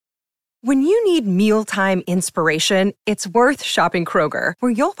When you need mealtime inspiration, it's worth shopping Kroger,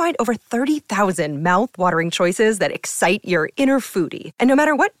 where you'll find over 30,000 mouth-watering choices that excite your inner foodie. And no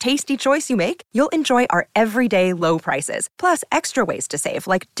matter what tasty choice you make, you'll enjoy our everyday low prices, plus extra ways to save,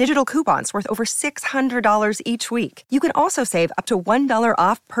 like digital coupons worth over $600 each week. You can also save up to $1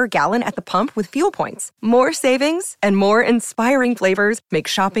 off per gallon at the pump with fuel points. More savings and more inspiring flavors make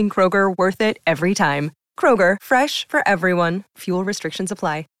shopping Kroger worth it every time. Kroger, fresh for everyone. Fuel restrictions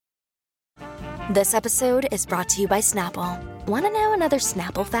apply. This episode is brought to you by Snapple. Want to know another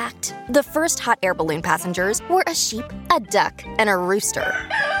Snapple fact? The first hot air balloon passengers were a sheep, a duck, and a rooster.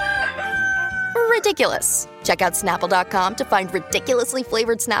 Ridiculous. Check out Snapple.com to find ridiculously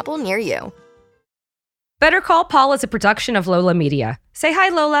flavored Snapple near you. Better Call Paul is a production of Lola Media. Say hi,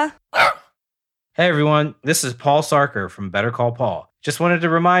 Lola. Hey everyone, this is Paul Sarker from Better Call Paul. Just wanted to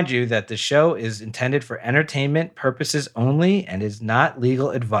remind you that the show is intended for entertainment purposes only and is not legal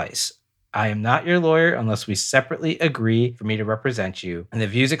advice. I am not your lawyer unless we separately agree for me to represent you, and the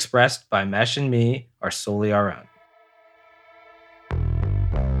views expressed by Mesh and me are solely our own.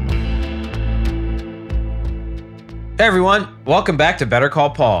 Hey everyone, welcome back to Better Call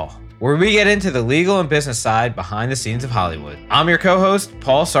Paul, where we get into the legal and business side behind the scenes of Hollywood. I'm your co-host,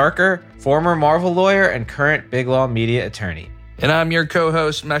 Paul Sarker, former Marvel lawyer and current Big Law Media attorney. And I'm your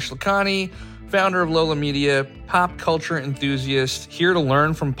co-host, Mesh Lakhani, founder of Lola Media, pop culture enthusiast, here to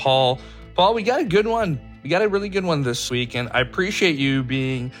learn from Paul. Paul, we got a good one. We got a really good one this week, and I appreciate you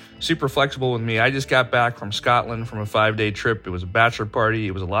being super flexible with me. I just got back from Scotland from a 5-day trip. It was a bachelor party.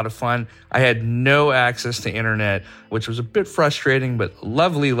 It was a lot of fun. I had no access to internet, which was a bit frustrating, but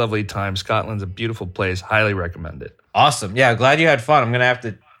lovely, lovely time. Scotland's a beautiful place. Highly recommend it. Awesome. Yeah, glad you had fun. I'm going to have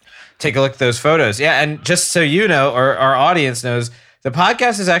to take a look at those photos. Yeah, and just so you know, or our audience knows, the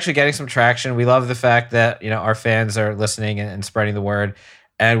podcast is actually getting some traction. We love the fact that, our fans are listening and spreading the word.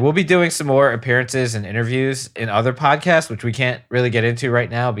 And we'll be doing some more appearances and interviews in other podcasts, which we can't really get into right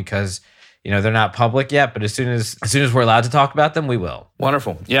now because, they're not public yet. But as soon as we're allowed to talk about them, we will.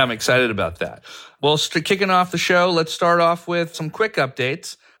 Wonderful. Yeah, I'm excited about that. Well, kicking off the show, let's start off with some quick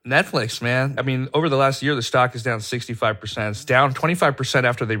updates. Netflix, man. I mean, over the last year, the stock is down 65%. It's down 25%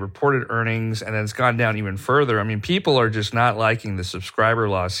 after they reported earnings, and then it's gone down even further. I mean, people are just not liking the subscriber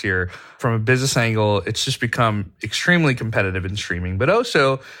loss here. From a business angle, it's just become extremely competitive in streaming. But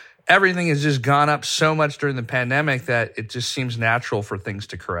also, everything has just gone up so much during the pandemic that it just seems natural for things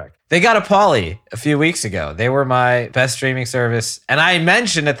to correct. They got a Pauly a few weeks ago. They were my best streaming service. And I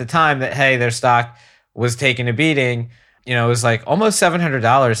mentioned at the time that, hey, their stock was taking a beating. It was like almost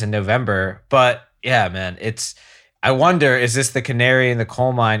 $700 in November. But yeah, man, I wonder, is this the canary in the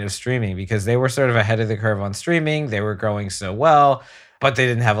coal mine of streaming? Because they were sort of ahead of the curve on streaming. They were growing so well, but they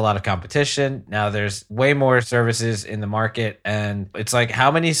didn't have a lot of competition. Now there's way more services in the market. And it's like, how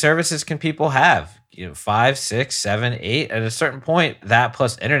many services can people have? 5, 6, 7, 8. At a certain point, that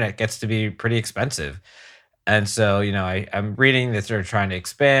plus internet gets to be pretty expensive. And so, I'm reading that they're trying to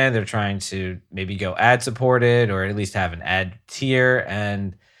expand. They're trying to maybe go ad supported or at least have an ad tier.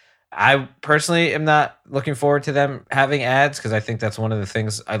 And I personally am not looking forward to them having ads because I think that's one of the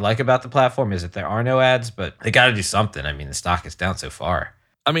things I like about the platform is that there are no ads, but they got to do something. I mean, the stock is down so far.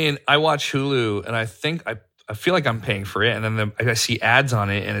 I mean, I watch Hulu and I think I feel like I'm paying for it, and then I see ads on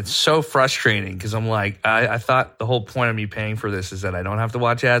it, and it's so frustrating because I'm like, I thought the whole point of me paying for this is that I don't have to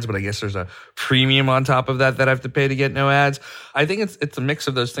watch ads, but I guess there's a premium on top of that I have to pay to get no ads. I think it's a mix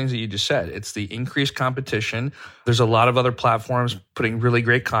of those things that you just said. It's the increased competition. There's a lot of other platforms putting really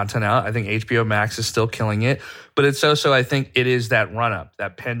great content out. I think HBO Max is still killing it, but it's also, I think it is that run-up,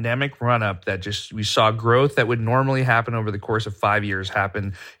 that pandemic run-up that just we saw growth that would normally happen over the course of 5 years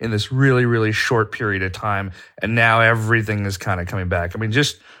happen in this really, really short period of time. And now everything is kind of coming back. I mean,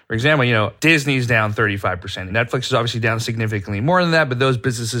 just for example, Disney's down 35%. Netflix is obviously down significantly more than that, but those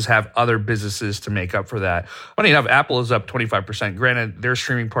businesses have other businesses to make up for that. Funny enough, Apple is up 25%. Granted, their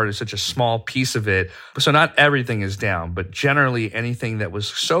streaming part is such a small piece of it. So not everything is down, but generally anything that was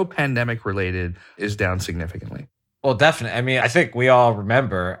so pandemic related is down significantly. Well, definitely. I mean, I think we all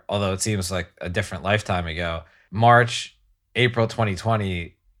remember, although it seems like a different lifetime ago, March, April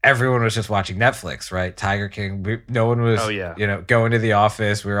 2020, everyone was just watching Netflix, right? Tiger King. No one was, going to the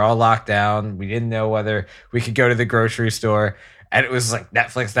office. We were all locked down. We didn't know whether we could go to the grocery store. And it was like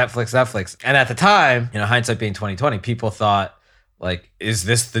Netflix. And at the time, hindsight being 2020, people thought, like, is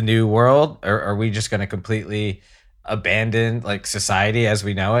this the new world? Or are we just going to completely abandon like society as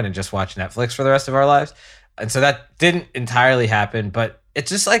we know it and just watch Netflix for the rest of our lives? And so that didn't entirely happen. But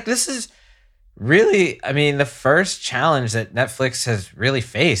it's just like, this is really, the first challenge that Netflix has really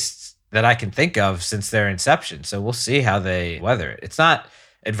faced that I can think of since their inception. So we'll see how they weather it. It's not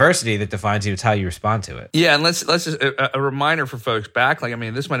adversity that defines you. It's how you respond to it. Yeah, and let's just a reminder for folks back. Like, I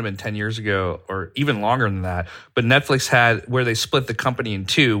mean, this might have been 10 years ago or even longer than that. But Netflix had where they split the company in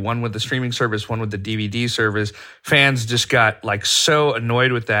two: one with the streaming service, one with the DVD service. Fans just got like so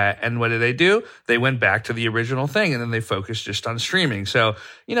annoyed with that, and what did they do? They went back to the original thing, and then they focused just on streaming. So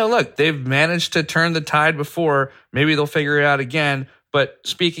look, they've managed to turn the tide before. Maybe they'll figure it out again. But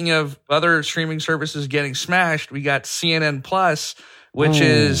speaking of other streaming services getting smashed, we got CNN Plus. Which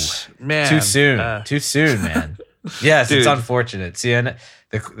is, man. Too soon, man. Yes, Dude. It's unfortunate. CNN,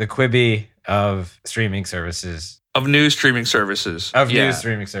 the Quibi of streaming services. Of news streaming services. News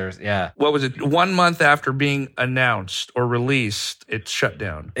streaming service, yeah. What was it? 1 month after being announced or released, it shut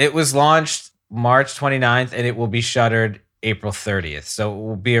down. It was launched March 29th, and it will be shuttered April 30th. So it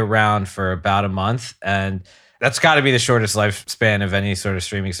will be around for about a month. And that's got to be the shortest lifespan of any sort of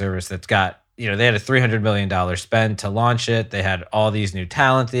streaming service that's got. They had a $300 million spend to launch it. They had all these new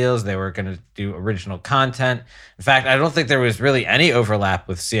talent deals. They were going to do original content. In fact, I don't think there was really any overlap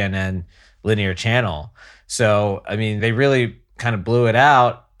with CNN linear channel. So, I mean, they really kind of blew it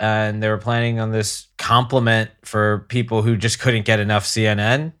out, and they were planning on this complement for people who just couldn't get enough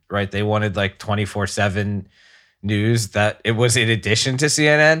CNN, right? They wanted like 24/7 news that it was in addition to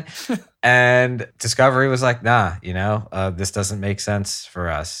CNN. And Discovery was like, nah, this doesn't make sense for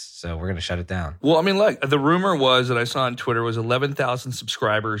us. So we're going to shut it down. Well, I mean, look, the rumor was that I saw on Twitter was 11,000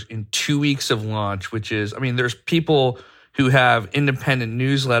 subscribers in 2 weeks of launch, which is, I mean, there's people who have independent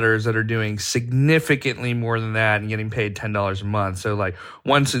newsletters that are doing significantly more than that and getting paid $10 a month. So like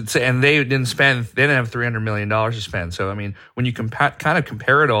and they didn't have $300 million to spend. So, I mean, when you kind of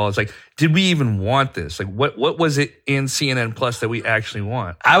compare it all, it's like, did we even want this? Like, what was it in CNN Plus that we actually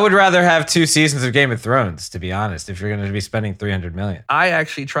want? I would rather have 2 seasons of Game of Thrones, to be honest, if you're going to be spending $300 million. I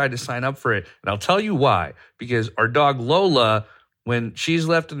actually tried to sign up for it, and I'll tell you why. Because our dog Lola, when she's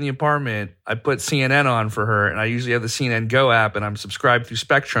left in the apartment, I put CNN on for her, and I usually have the CNN Go app, and I'm subscribed through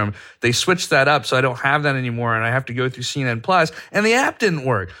Spectrum. They switched that up, so I don't have that anymore, and I have to go through CNN Plus, and the app didn't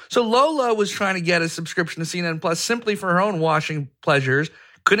work. So Lola was trying to get a subscription to CNN Plus simply for her own watching pleasures.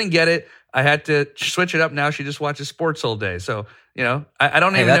 Couldn't get it. I had to switch it up. Now she just watches sports all day. So, I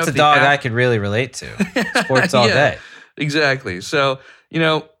don't even know. That's a dog I could really relate to. Sports all day. Exactly. So,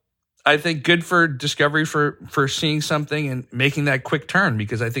 I think good for Discovery for seeing something and making that quick turn,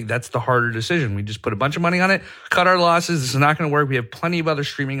 because I think that's the harder decision. We just put a bunch of money on it, cut our losses. This is not going to work. We have plenty of other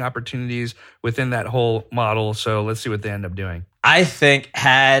streaming opportunities within that whole model. So let's see what they end up doing. I think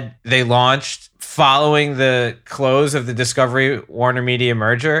had they launched following the close of the Discovery Warner Media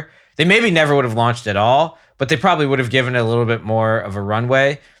merger, they maybe never would have launched at all, but they probably would have given it a little bit more of a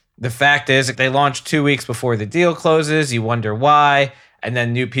runway. The fact is, if they launched 2 weeks before the deal closes, you wonder why. And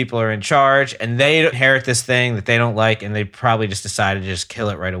then new people are in charge, and they inherit this thing that they don't like, and they probably just decided to just kill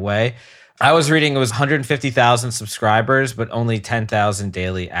it right away. I was reading it was 150,000 subscribers, but only 10,000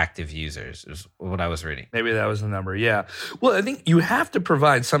 daily active users is what I was reading. Maybe that was the number, yeah. Well, I think you have to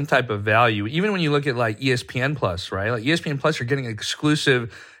provide some type of value, even when you look at like ESPN Plus, right? Like ESPN Plus, you're getting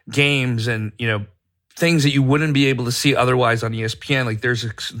exclusive games and, things that you wouldn't be able to see otherwise on ESPN. Like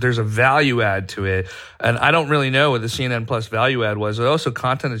there's a value add to it. And I don't really know what the CNN Plus value add was. Also,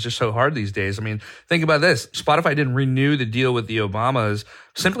 content is just so hard these days. I mean, think about this. Spotify didn't renew the deal with the Obamas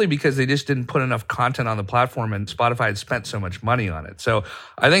simply because they just didn't put enough content on the platform, and Spotify had spent so much money on it. So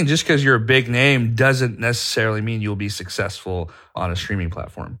I think just because you're a big name doesn't necessarily mean you'll be successful on a streaming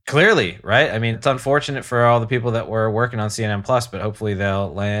platform. Clearly, right? I mean, it's unfortunate for all the people that were working on CNN Plus, but hopefully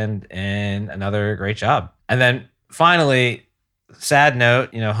they'll land in another great job. And then finally, sad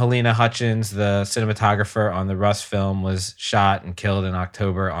note, Helena Hutchins, the cinematographer on the Rust film, was shot and killed in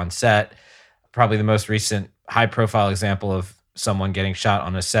October on set. Probably the most recent high-profile example of someone getting shot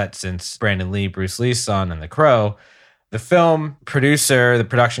on a set since Brandon Lee, Bruce Lee's son, and The Crow. The film producer, the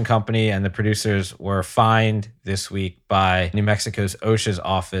production company, and the producers were fined this week by New Mexico's OSHA's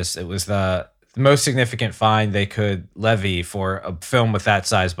office. It was the most significant fine they could levy for a film with that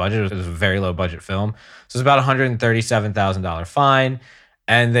size budget. It was a very low budget film. So it was about $137,000 fine.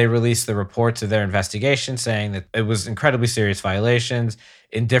 And they released the reports of their investigation saying that it was incredibly serious violations,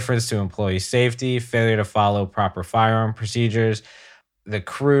 indifference to employee safety, failure to follow proper firearm procedures. The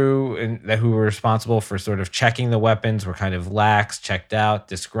crew who were responsible for sort of checking the weapons were kind of lax, checked out,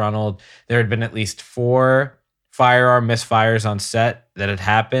 disgruntled. There had been at least 4 firearm misfires on set that had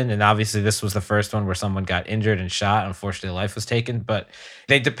happened. And obviously this was the first one where someone got injured and shot. Unfortunately, life was taken. But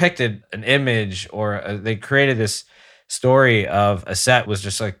they depicted an image, or they created this story of a set was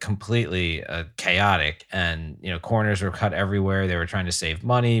just like completely chaotic, and corners were cut everywhere. They were trying to save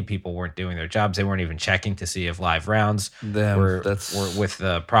money. People weren't doing their jobs. They weren't even checking to see if live rounds were with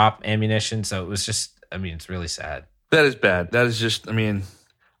the prop ammunition. So it was just, it's really sad. That is bad. That is just,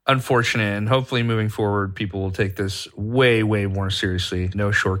 unfortunate. And hopefully moving forward, people will take this way, way more seriously.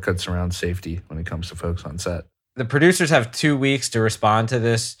 No shortcuts around safety when it comes to folks on set. The producers have 2 weeks to respond to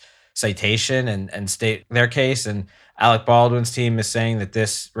this citation and state their case. And Alec Baldwin's team is saying that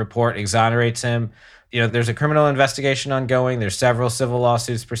this report exonerates him. There's a criminal investigation ongoing. There's several civil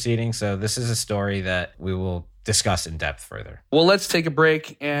lawsuits proceeding. So this is a story that we will discuss in depth further. Well, let's take a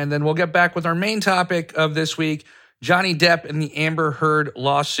break, and then we'll get back with our main topic of this week, Johnny Depp and the Amber Heard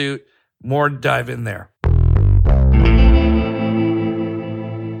lawsuit. More dive in there.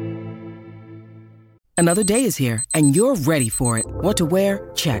 Another day is here, and you're ready for it. What to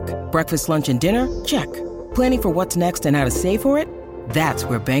wear? Check. Breakfast, lunch, and dinner? Check. Planning for what's next and how to save for it? That's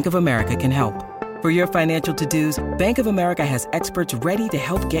where Bank of America can help. For your financial to-dos, Bank of America has experts ready to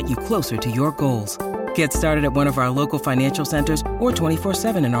help get you closer to your goals. Get started at one of our local financial centers or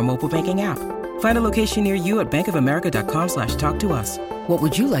 24/7 in our mobile banking app. Find a location near you at bankofamerica.com/talktous. What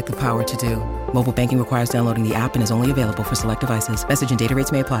would you like the power to do? Mobile banking requires downloading the app and is only available for select devices. Message and data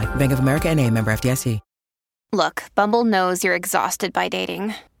rates may apply. Bank of America N.A., member FDIC. Look, Bumble knows you're exhausted by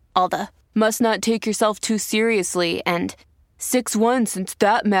dating. All the, must not take yourself too seriously, and 6'1" since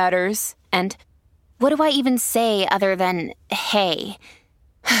that matters. And what do I even say other than, hey?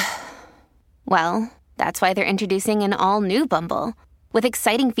 Well, that's why they're introducing an all-new Bumble, with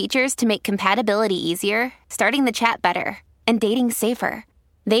exciting features to make compatibility easier, starting the chat better, and dating safer.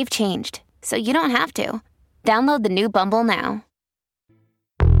 They've changed, so you don't have to. Download the new Bumble now.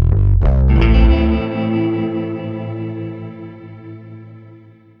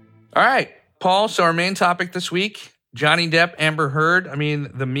 All right, Paul, so our main topic this week, Johnny Depp, Amber Heard.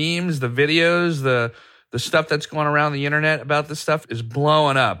 The memes, the videos, the stuff that's going around the internet about this stuff is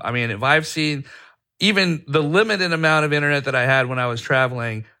blowing up. If I've seen even the limited amount of internet that I had when I was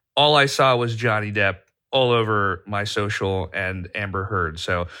traveling, all I saw was Johnny Depp all over my social and Amber Heard.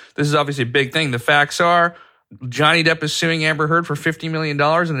 So this is obviously a big thing. The facts are Johnny Depp is suing Amber Heard for $50 million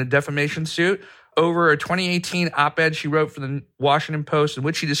in a defamation suit over a 2018 op-ed she wrote for the Washington Post, in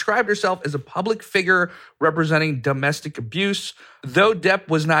which she described herself as a public figure representing domestic abuse. Though Depp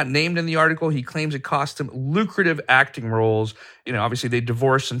was not named in the article, he claims it cost him lucrative acting roles. Obviously they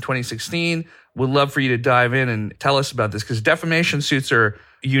divorced in 2016. Would love for you to dive in and tell us about this, because defamation suits are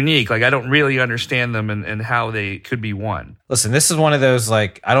unique. I don't really understand them and how they could be won. Listen, this is one of those, I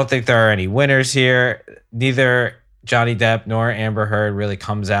don't think there are any winners here. Neither Johnny Depp nor Amber Heard really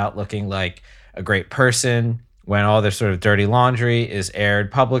comes out looking like a great person when all their sort of dirty laundry is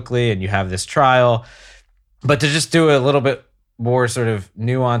aired publicly and you have this trial. But to just do a little bit more sort of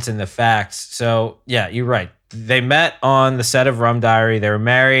nuance in the facts. So yeah, you're right. They met on the set of Rum Diary. They were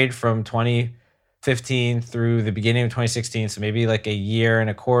married from 2015 through the beginning of 2016. So maybe like a year and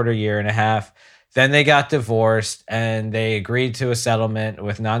a quarter, year and a half. Then they got divorced and they agreed to a settlement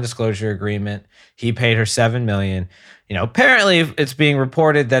with non-disclosure agreement. He paid her $7 million. Apparently it's being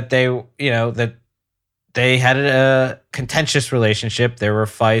reported that they had a contentious relationship. There were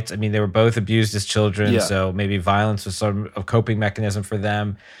fights. They were both abused as children. Yeah. So maybe violence was sort of a coping mechanism for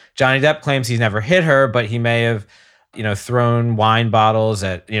them. Johnny Depp claims he's never hit her, but he may have, thrown wine bottles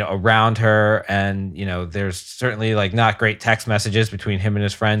at, around her. And, there's certainly not great text messages between him and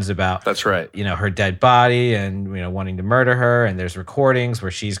his friends about, that's right, her dead body and, wanting to murder her. And there's recordings where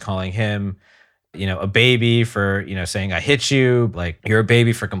she's calling him, a baby for, saying, I hit you, you're a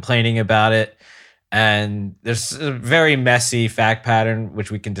baby for complaining about it. And there's a very messy fact pattern,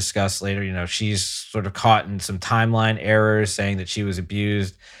 which we can discuss later. She's sort of caught in some timeline errors, saying that she was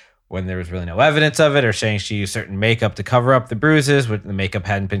abused when there was really no evidence of it, or saying she used certain makeup to cover up the bruises, when the makeup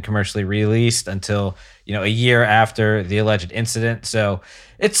hadn't been commercially released until, a year after the alleged incident. So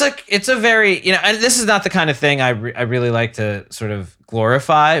it's a very, and this is not the kind of thing I really like to sort of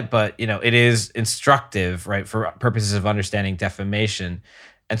glorify, but, it is instructive, right, for purposes of understanding defamation.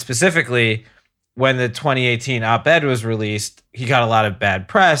 And specifically, when the 2018 op-ed was released, he got a lot of bad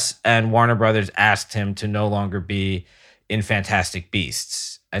press, and Warner Brothers asked him to no longer be in Fantastic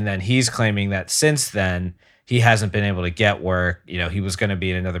Beasts. And then he's claiming that since then, he hasn't been able to get work. He was going to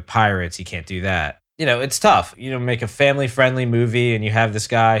be in another Pirates. He can't do that. It's tough. Make a family-friendly movie, and you have this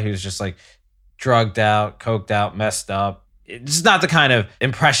guy who's just drugged out, coked out, messed up. It's not the kind of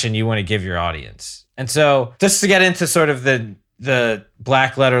impression you want to give your audience. And so just to get into sort of the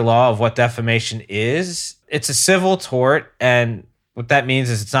black letter law of what defamation is, it's a civil tort. And what that means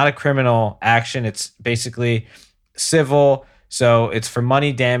is it's not a criminal action. It's basically civil. So it's for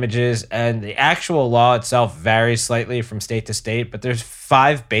money damages, and the actual law itself varies slightly from state to state, but there's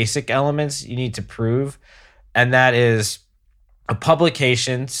 5 basic elements you need to prove. And that is a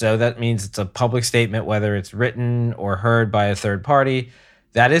publication. So that means it's a public statement, whether it's written or heard by a third party.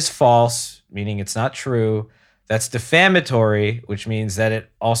 That is false, meaning it's not true. That's defamatory, which means that it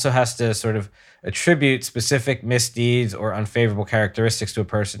also has to sort of attribute specific misdeeds or unfavorable characteristics to a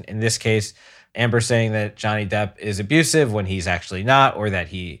person. In this case, Amber saying that Johnny Depp is abusive when he's actually not, or that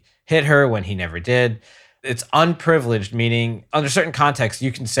he hit her when he never did. It's unprivileged, meaning under certain contexts,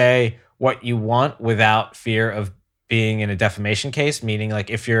 you can say what you want without fear of being in a defamation case, meaning like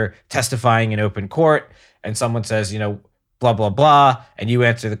if you're testifying in open court and someone says, blah, blah, blah, and you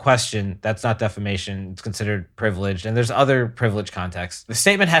answer the question, that's not defamation. It's considered privileged. And there's other privilege contexts. The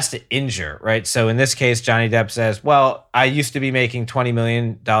statement has to injure, right? So in this case, Johnny Depp says, well, I used to be making $20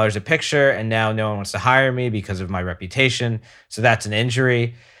 million a picture, and now no one wants to hire me because of my reputation. So that's an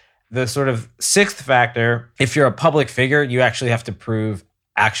injury. The sort of 6th factor, if you're a public figure, you actually have to prove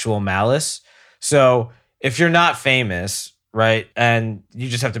actual malice. So if you're not famous, right, and you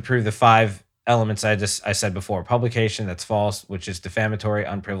just have to prove the 5 elements I said before: publication, that's false, which is defamatory,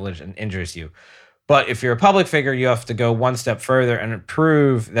 unprivileged, and injures you. But if you're a public figure, you have to go one step further and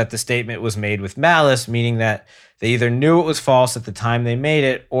prove that the statement was made with malice, meaning that they either knew it was false at the time they made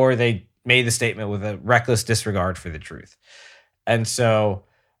it, or they made the statement with a reckless disregard for the truth. And so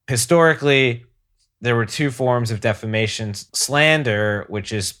historically, there were 2 forms of defamation: slander,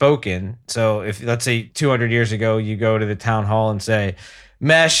 which is spoken. So if, let's say 200 years ago, you go to the town hall and say,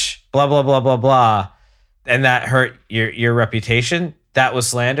 Mesh, blah, blah, blah, blah, blah, and that hurt your reputation, that was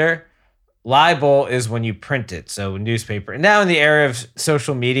slander. Libel is when you print it, so newspaper. And now in the era of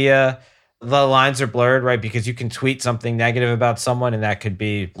social media, the lines are blurred, right? Because you can tweet something negative about someone and that could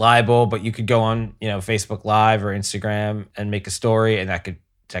be libel, but you could go on, Facebook Live or Instagram and make a story, and that could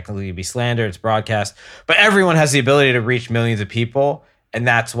technically be slander. It's broadcast. But everyone has the ability to reach millions of people, and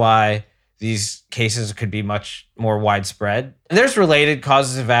that's why these cases could be much more widespread. And there's related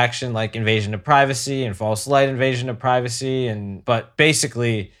causes of action like invasion of privacy and false light invasion of privacy. But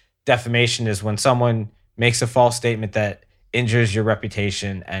basically, defamation is when someone makes a false statement that injures your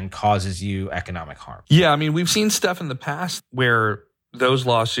reputation and causes you economic harm. Yeah, I mean, we've seen stuff in the past where those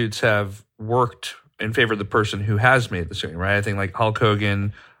lawsuits have worked in favor of the person who has made the statement, right? I think like Hulk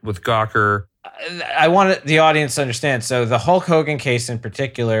Hogan with Gawker. I want the audience to understand. So the Hulk Hogan case in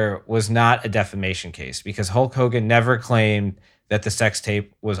particular was not a defamation case because Hulk Hogan never claimed that the sex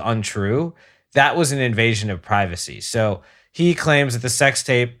tape was untrue. That was an invasion of privacy. So he claims that the sex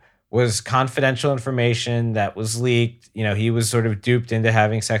tape was confidential information that was leaked. He was sort of duped into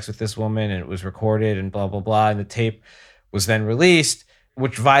having sex with this woman, and it was recorded and blah, blah, blah. And the tape was then released,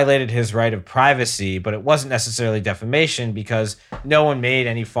 which violated his right of privacy, but it wasn't necessarily defamation because no one made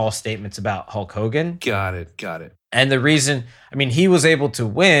any false statements about Hulk Hogan. Got it. And the reason, he was able to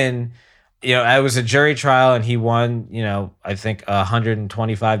win, it was a jury trial and he won, I think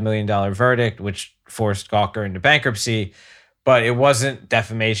 $125 million verdict, which forced Gawker into bankruptcy, but it wasn't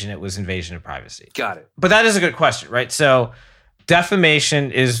defamation, it was invasion of privacy. Got it. But that is a good question, right? So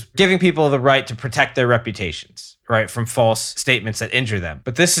defamation is giving people the right to protect their reputations, right, from false statements that injure them.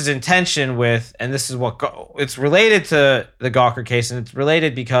 But this is in tension with, and this is it's related to the Gawker case, and it's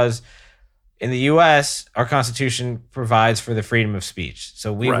related because in the U.S., our Constitution provides for the freedom of speech.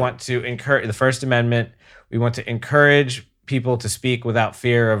 So we want to encourage, the First Amendment, we want to encourage people to speak without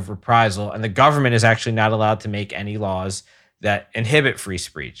fear of reprisal, and the government is actually not allowed to make any laws that inhibit free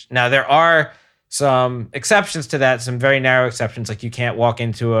speech. Now, there are some exceptions to that, some very narrow exceptions, like you can't walk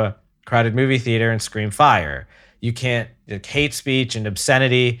into a crowded movie theater and scream fire. You can't, hate speech and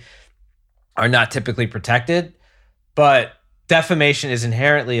obscenity are not typically protected, but defamation is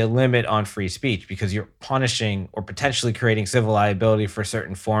inherently a limit on free speech because you're punishing or potentially creating civil liability for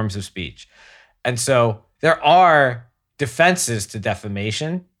certain forms of speech. And so there are defenses to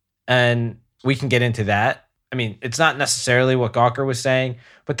defamation, and we can get into that. It's not necessarily what Gawker was saying,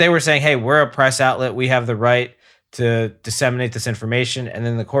 but they were saying, hey, we're a press outlet. We have the right to disseminate this information. And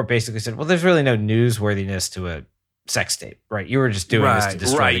then the court basically said, well, there's really no newsworthiness to a sex tape, right? You were just doing this to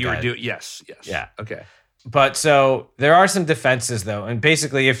destroy the guy. Yes. Yeah. Okay. But so there are some defenses, though. And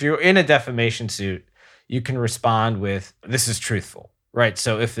basically, if you're in a defamation suit, you can respond with, this is truthful, right?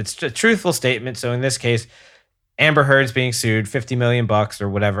 So if it's a truthful statement, so in this case, Amber Heard's being sued, $50 million or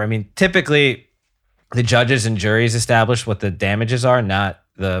whatever. Typically, the judges and juries establish what the damages are, not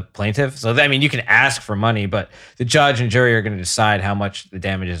the plaintiff. So, you can ask for money, but the judge and jury are going to decide how much the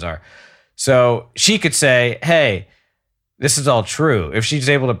damages are. So she could say, hey, this is all true. If she's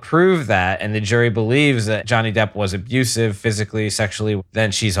able to prove that and the jury believes that Johnny Depp was abusive physically, sexually,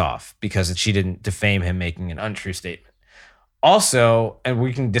 then she's off because she didn't defame him making an untrue statement. Also, and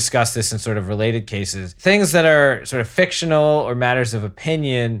we can discuss this in sort of related cases, things that are sort of fictional or matters of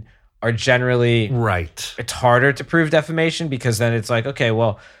opinion are generally right. It's harder to prove defamation because then it's like, okay,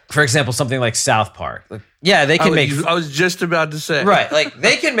 well, for example, something like South Park. Like, yeah, they can I was just about to say. Right. Like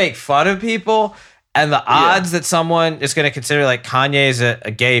they can make fun of people, and the odds that someone is going to consider like Kanye is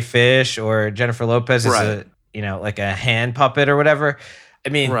a gay fish or Jennifer Lopez is like a hand puppet or whatever. I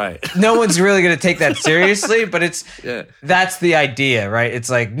mean, no one's really going to take that seriously, but that's the idea, right?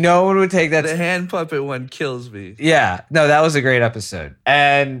 It's like no one would take that. The hand puppet one kills me. Yeah, no, that was a great episode.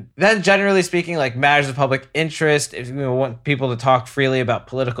 And then generally speaking, like matters of public interest, if you want people to talk freely about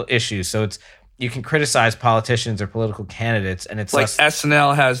political issues. So you can criticize politicians or political candidates, and it's like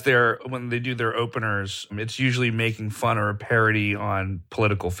SNL has when they do their openers, it's usually making fun or a parody on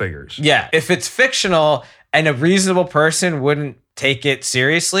political figures. Yeah, if it's fictional and a reasonable person wouldn't take it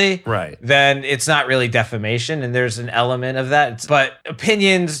seriously, then it's not really defamation, and there's an element of that. But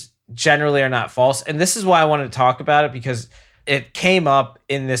opinions generally are not false, and this is why I wanted to talk about it, because it came up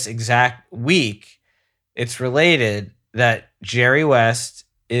in this exact week. It's related that Jerry West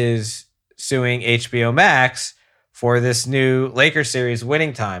is suing HBO Max for this new Lakers series,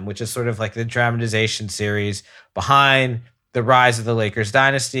 Winning Time, which is sort of like the dramatization series behind the rise of the Lakers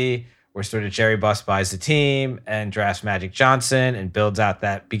dynasty, where sort of Jerry Buss buys the team and drafts Magic Johnson and builds out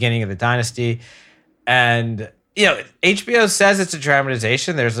that beginning of the dynasty. And, HBO says it's a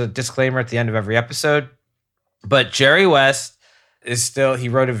dramatization. There's a disclaimer at the end of every episode. But Jerry West he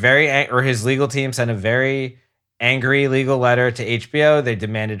wrote his legal team sent a very angry legal letter to HBO. They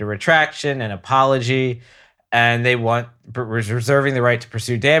demanded a retraction, an apology, and they reserving the right to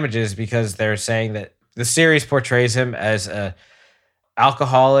pursue damages because they're saying that the series portrays him as a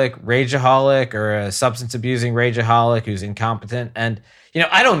alcoholic, rageaholic, or a substance abusing rageaholic who's incompetent. And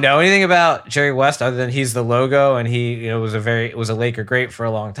I don't know anything about Jerry West other than he's the logo, and he was a Laker great for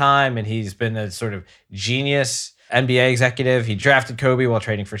a long time, and he's been a sort of genius NBA executive. He drafted Kobe while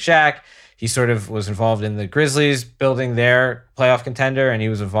trading for Shaq. He sort of was involved in the Grizzlies building their playoff contender, and he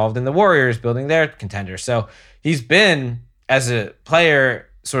was involved in the Warriors building their contender. So he's been, as a player,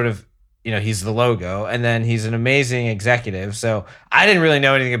 sort of, he's the logo, and then he's an amazing executive. So I didn't really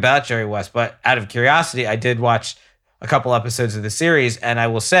know anything about Jerry West, but out of curiosity, I did watch a couple episodes of the series, and I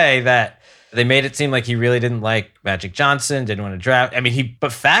will say that they made it seem like he really didn't like Magic Johnson, didn't want to draft.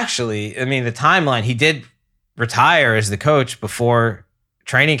 But factually, the timeline, he did retire as the coach before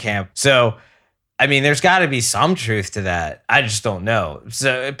training camp. So, there's got to be some truth to that. I just don't know.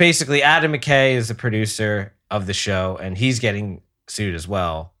 So basically, Adam McKay is the producer of the show, and he's getting sued as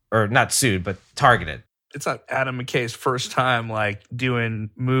well. Or not sued, but targeted. It's not Adam McKay's first time doing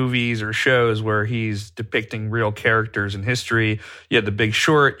movies or shows where he's depicting real characters in history. You had The Big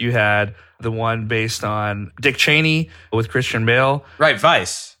Short. You had the one based on Dick Cheney with Christian Bale. Right,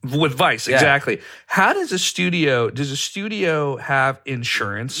 Vice. With Vice, exactly. How does a studio have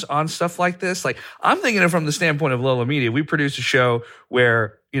insurance on stuff like this? I'm thinking it from the standpoint of Lola Media. We produce a show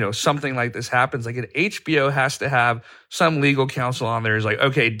where, something like this happens. An HBO has to have some legal counsel on there. Is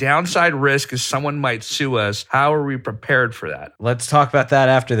okay, downside risk is someone might sue us. How are we prepared for that? Let's talk about that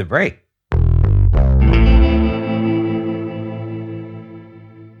after the break.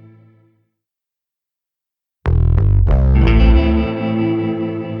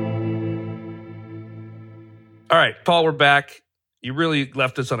 All right, Paul, we're back. You really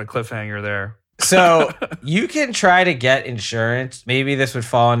left us on a cliffhanger there. So you can try to get insurance. Maybe this would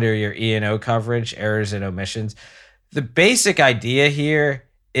fall under your E&O coverage, errors and omissions. The basic idea here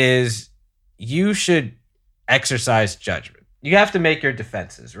is you should exercise judgment. You have to make your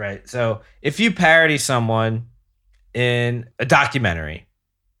defenses, right? So if you parody someone in a documentary,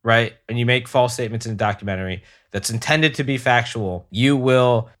 right, and you make false statements in a documentary that's intended to be factual, you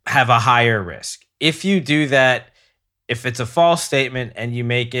will have a higher risk. If you do that, if it's a false statement and you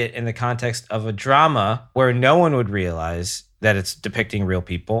make it in the context of a drama where no one would realize that it's depicting real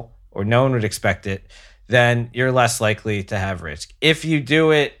people or no one would expect it, then you're less likely to have risk. If you do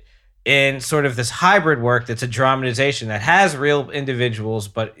it in sort of this hybrid work that's a dramatization that has real individuals,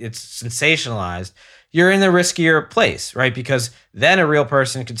 but it's sensationalized, you're in the riskier place, right? Because then a real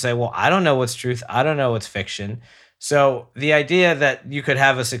person could say, well, I don't know what's truth. I don't know what's fiction. So the idea that you could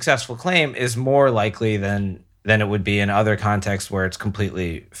have a successful claim is more likely than it would be in other contexts where it's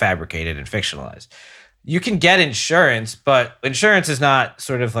completely fabricated and fictionalized. You can get insurance, but insurance is not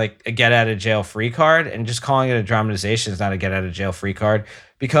sort of like a get out of jail free card, and just calling it a dramatization is not a get out of jail free card,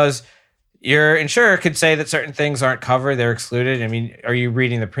 because your insurer could say that certain things aren't covered, they're excluded. I mean, are you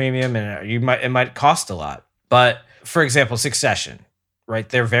reading the premium? And it might cost a lot. But for example, Succession, right?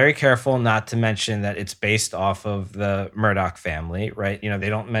 They're very careful not to mention that it's based off of the Murdoch family, right? You know, they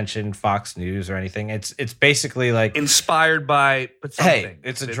don't mention Fox News or anything. It's basically like inspired by something. Hey,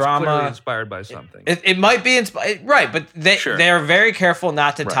 it's a drama. Clearly inspired by something. It might be inspired, right? But they are very careful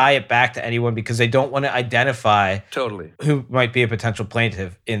not to tie it back to anyone because they don't want to identify who might be a potential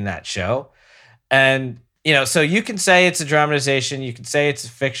plaintiff in that show. And you know, so you can say it's a dramatization, you can say it's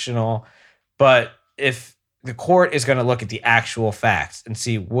fictional, but if the court is going to look at the actual facts and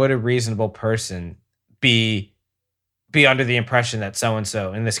see would a reasonable person be under the impression that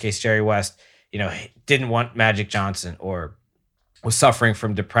so-and-so, in this case, Jerry West, you know, didn't want Magic Johnson or was suffering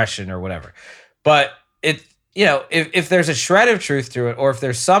from depression or whatever. But it, you know, if there's a shred of truth to it, or if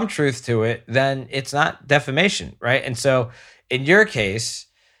there's some truth to it, then it's not defamation, right? And so in your case,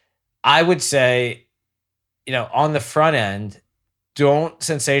 I would say, you know, on the front end, don't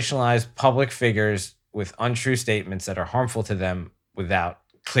sensationalize public figures with untrue statements that are harmful to them without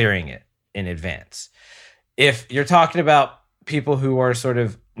clearing it in advance. If you're talking about people who are sort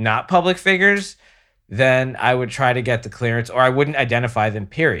of not public figures, then I would try to get the clearance, or I wouldn't identify them,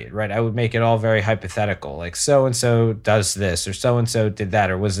 period, right? I would make it all very hypothetical, like so-and-so does this, or so-and-so did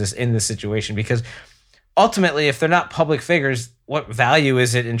that, or was this in this situation? Because ultimately, if they're not public figures, what value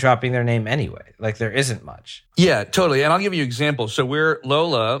is it in dropping their name anyway? Like, there isn't much. Yeah, totally. And I'll give you examples. So we're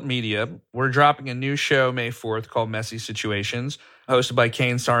Lola Media. We're dropping a new show May 4th called Messy Situations, hosted by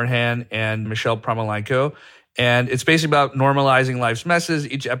Kane Sarhan and Michelle Promolenko. And it's basically about normalizing life's messes.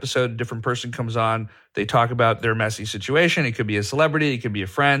 Each episode, a different person comes on. They talk about their messy situation. It could be a celebrity. It could be a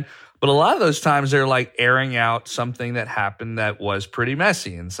friend. But a lot of those times, they're like airing out something that happened that was pretty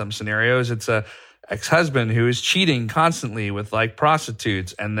messy. In some scenarios, it's a ex-husband who is cheating constantly with like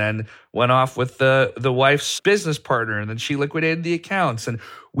prostitutes and then went off with the wife's business partner, and then she liquidated the accounts. And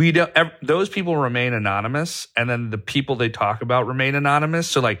we don't, those people remain anonymous, and then the people they talk about remain anonymous.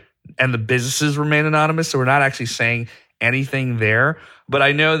 So like, and the businesses remain anonymous. So we're not actually saying anything there. But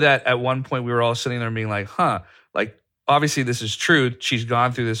I know that at one point we were all sitting there being like, like obviously this is true. She's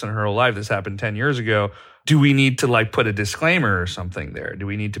gone through this in her whole life. This happened 10 years ago. Do we need to like put a disclaimer or something there? Do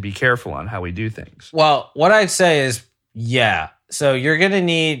we need to be careful on how we do things? Well, what I'd say is, yeah. So you're going to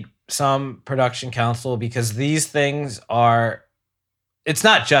need some production counsel, because these things are, it's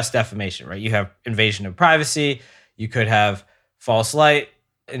not just defamation, right? You have invasion of privacy. You could have false light,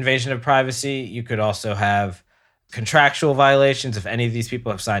 invasion of privacy. You could also have contractual violations if any of these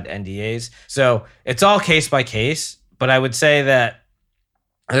people have signed NDAs. So it's all case by case, but I would say that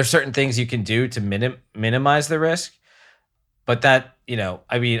there's certain things you can do to minimize the risk, but that, you know,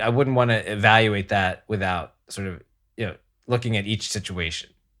 I mean, I wouldn't want to evaluate that without sort of, you know, looking at each situation.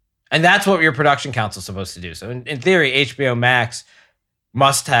 And that's what your production counsel is supposed to do. So in theory, HBO Max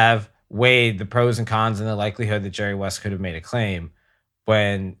must have weighed the pros and cons and the likelihood that Jerry West could have made a claim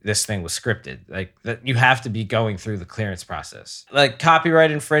when this thing was scripted. Like, that you have to be going through the clearance process. Like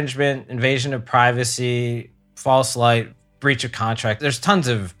copyright infringement, invasion of privacy, false light, breach of contract. There's tons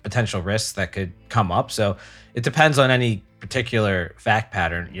of potential risks that could come up. So it depends on any particular fact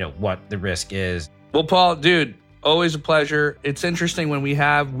pattern, you know, what the risk is. Well, Paul, dude, always a pleasure. It's interesting when we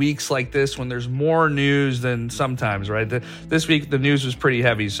have weeks like this when there's more news than sometimes, right? This week, the news was pretty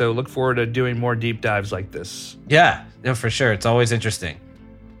heavy. So look forward to doing more deep dives like this. Yeah, no, for sure. It's always interesting.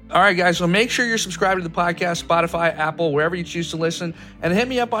 All right, guys. So make sure you're subscribed to the podcast, Spotify, Apple, wherever you choose to listen. And hit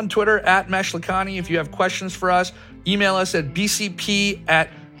me up on Twitter at @MeshLakhani if you have questions for us. Email us at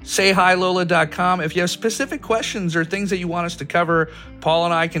bcp@sayhilola.com. If you have specific questions or things that you want us to cover, Paul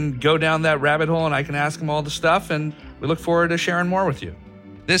and I can go down that rabbit hole and I can ask him all the stuff. And we look forward to sharing more with you.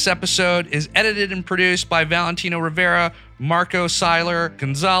 This episode is edited and produced by Valentino Rivera, Marco Seiler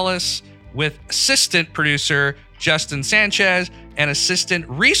Gonzalez, with assistant producer Justin Sanchez and assistant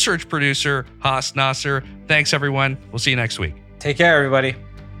research producer Haas Nasser. Thanks, everyone. We'll see you next week. Take care, everybody.